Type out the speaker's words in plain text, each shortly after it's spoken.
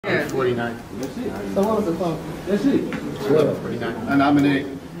49. So what was the vote? 49. I nominate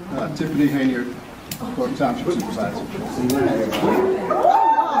Tiffany Henyard for Township Supervisor.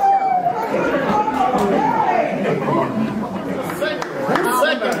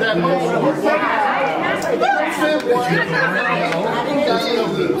 Second that motion.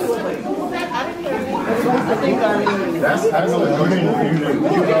 That's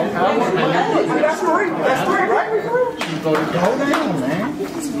three. That's three, right? She voted yes. Hold down, man.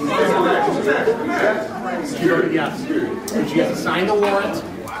 She voted yes. And she has to sign the warrant,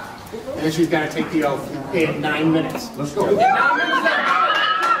 and then she's got to take the oath in 9 minutes. Let's go. 9 minutes left.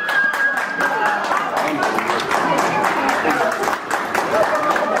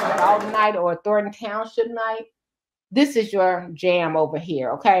 Night or Thornton Township night, this is your jam over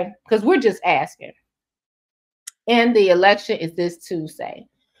here, okay? Because we're just asking. And the election is this Tuesday.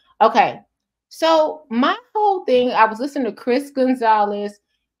 Okay, so my whole thing, I was listening to Chris Gonzalez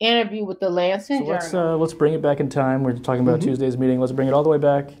interview with the Lansing Journal. Let's bring it back in time. We're talking about Tuesday's meeting. Let's bring it all the way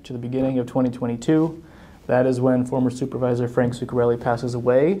back to the beginning of 2022. That is when former Supervisor Frank Zuccerelli passes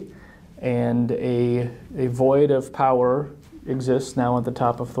away, and a void of power exists now at the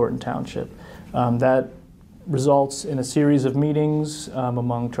top of Thornton Township. That results in a series of meetings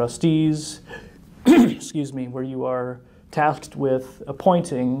among trustees, excuse me, where you are tasked with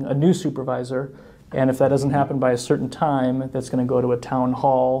appointing a new supervisor, and if that doesn't happen by a certain time, that's going to go to a town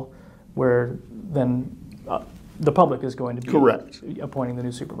hall where then the public is going to be appointing the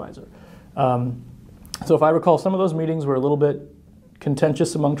new supervisor. So if I recall, some of those meetings were a little bit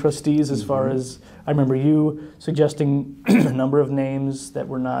contentious among trustees as far as, I remember you suggesting a number of names that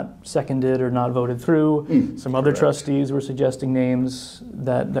were not seconded or not voted through. Some other trustees were suggesting names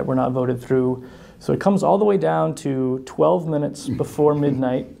that were not voted through. So it comes all the way down to 12 minutes before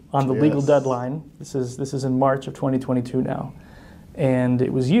midnight on the legal deadline. This is in March of 2022 now. And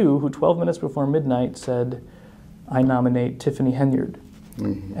it was you who 12 minutes before midnight said, I nominate Tiffany Henyard.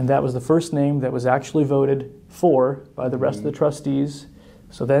 And that was the first name that was actually voted for by the rest of the trustees.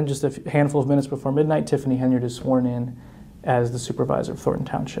 So then just a handful of minutes before midnight, Tiffany Henyard is sworn in as the supervisor of Thornton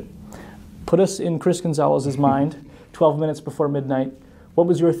Township. Put us in Chris Gonzalez's mind, 12 minutes before midnight. What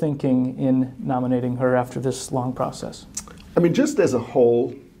was your thinking in nominating her after this long process? I mean, just as a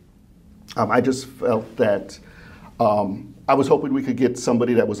whole, I just felt that I was hoping we could get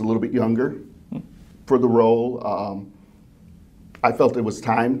somebody that was a little bit younger for the role. I felt it was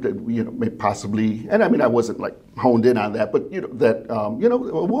time that we, maybe possibly, and I mean, I wasn't like honed in on that, but that a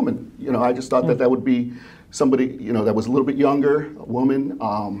woman. I just thought that would be somebody, that was a little bit younger, a woman.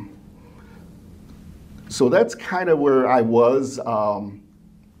 So that's kind of where I was.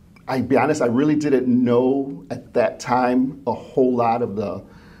 I'll be honest, I really didn't know at that time a whole lot of the,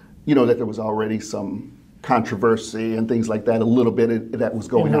 that there was already some controversy and things like that, a little bit that was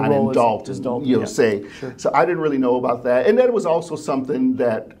going on in Dolton, say. Sure. So I didn't really know about that. And that was also something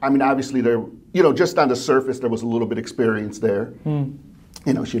that, I mean, obviously there, just on the surface, there was a little bit of experience there.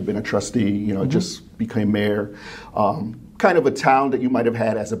 She had been a trustee, just became mayor. Kind of a town that you might have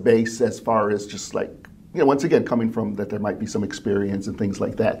had as a base as far as just like, once again, coming from that there might be some experience and things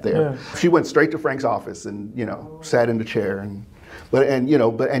like that there. Yeah. She went straight to Frank's office and, sat in the chair and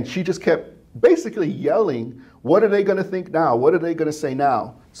she just kept basically yelling, what are they going to think now? What are they going to say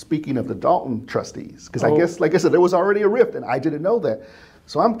now? Speaking of the Dolton trustees, because I guess, like I said, there was already a rift and I didn't know that.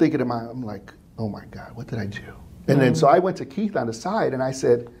 So I'm thinking I'm like, oh my God, what did I do? And then so I went to Keith on the side and I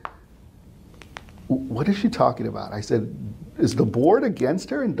said, what is she talking about? I said, is the board against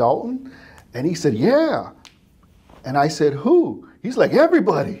her in Dolton? And he said, yeah. And I said, who? He's like,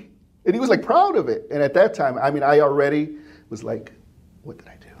 everybody. And he was like proud of it. And at that time, I mean, I already was like, what did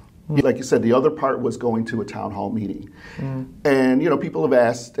I do? Like you said, the other part was going to a town hall meeting. And, people have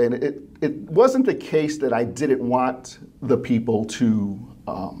asked, and it wasn't the case that I didn't want the people to,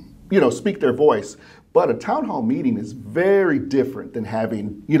 speak their voice. But a town hall meeting is very different than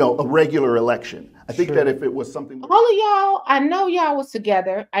having, a regular election. I think that if it was something... All of y'all, I know y'all was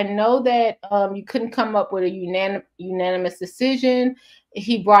together. I know that you couldn't come up with a unanimous decision.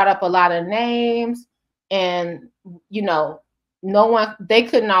 He brought up a lot of names and, no one, they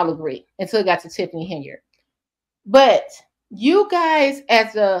couldn't all agree until it got to Tiffany Henyard. But you guys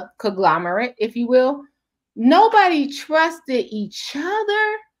as a conglomerate, if you will, nobody trusted each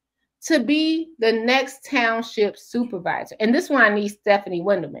other to be the next township supervisor. And this one I need Stephanie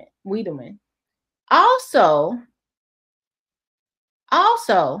Wiedemann. Also,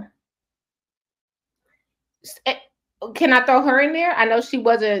 can I throw her in there? I know she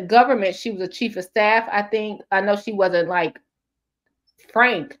wasn't government. She was a chief of staff, I think. I know she wasn't like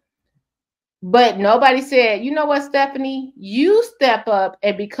Frank. But nobody said, you know what, Stephanie, you step up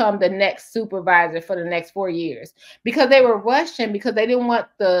and become the next supervisor for the next 4 years, because they were rushing because they didn't want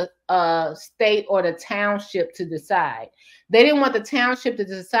the state or the township to decide. They didn't want the township to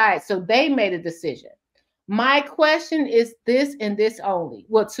decide, so they made a decision. My question is this and this only.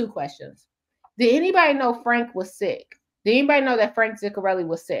 Well, 2 questions. Did anybody know Frank was sick? Did anybody know that Frank Zuccarelli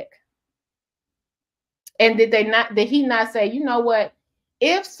was sick? And did he not say, you know what?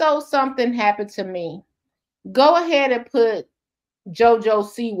 If something happened to me, go ahead and put JoJo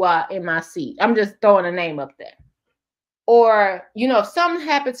Siwa in my seat. I'm just throwing a name up there. Or, if something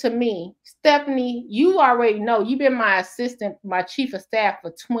happened to me, Stephanie, you already know, you've been my assistant, my chief of staff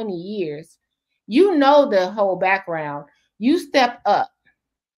for 20 years. You know the whole background. You step up.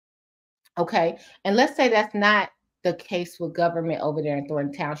 Okay. And let's say that's not the case with government over there in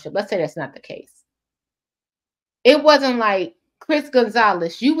Thornton Township. Let's say that's not the case. It wasn't like, Chris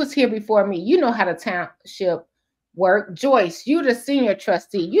Gonzalez, you was here before me. You know how the township work. Joyce, you the senior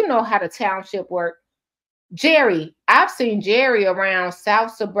trustee. You know how the township work. Jerry, I've seen Jerry around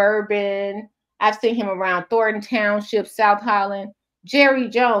South Suburban. I've seen him around Thornton Township, South Holland. Jerry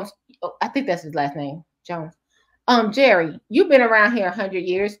Jones, I think that's his last name, Jones. Jerry, you've been around here 100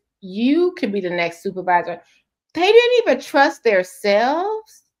 years. You could be the next supervisor. They didn't even trust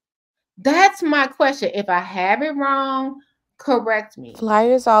themselves. That's my question. If I have it wrong, correct me.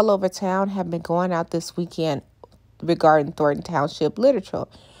 Flyers all over town have been going out this weekend regarding Thornton Township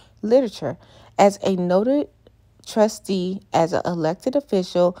literature. As a noted trustee, as an elected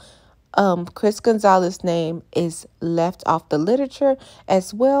official, Chris Gonzalez's name is left off the literature,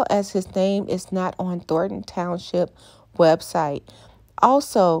 as well as his name is not on Thornton Township website.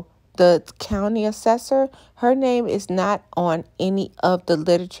 Also, the county assessor, her name is not on any of the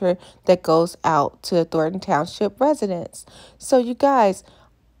literature that goes out to Thornton Township residents. So you guys,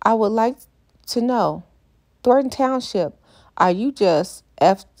 I would like to know, Thornton Township, are you just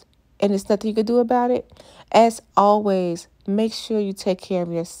effed and there's nothing you can do about it? As always, make sure you take care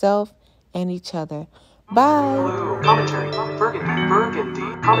of yourself and each other. Bye. Blue Commentary, Burgundy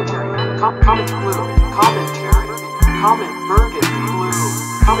Commentary, Comment Blue Commentary, Comment Burgundy Blue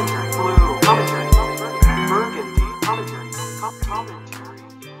Commentary, Blue Commentary, Burgundy Commentary, Commentary.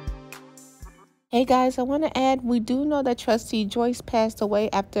 Hey guys, I want to add, we do know that Trustee Joyce passed away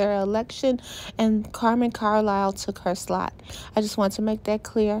after her election and Carmen Carlisle took her slot. I just want to make that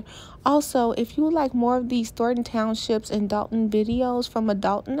clear. Also, if you would like more of these Thornton Townships and Dolton videos from a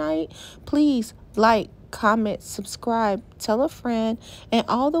Doltonite, please like, comment, subscribe, tell a friend, and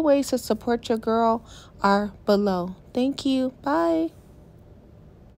all the ways to support your girl are below. Thank you. Bye.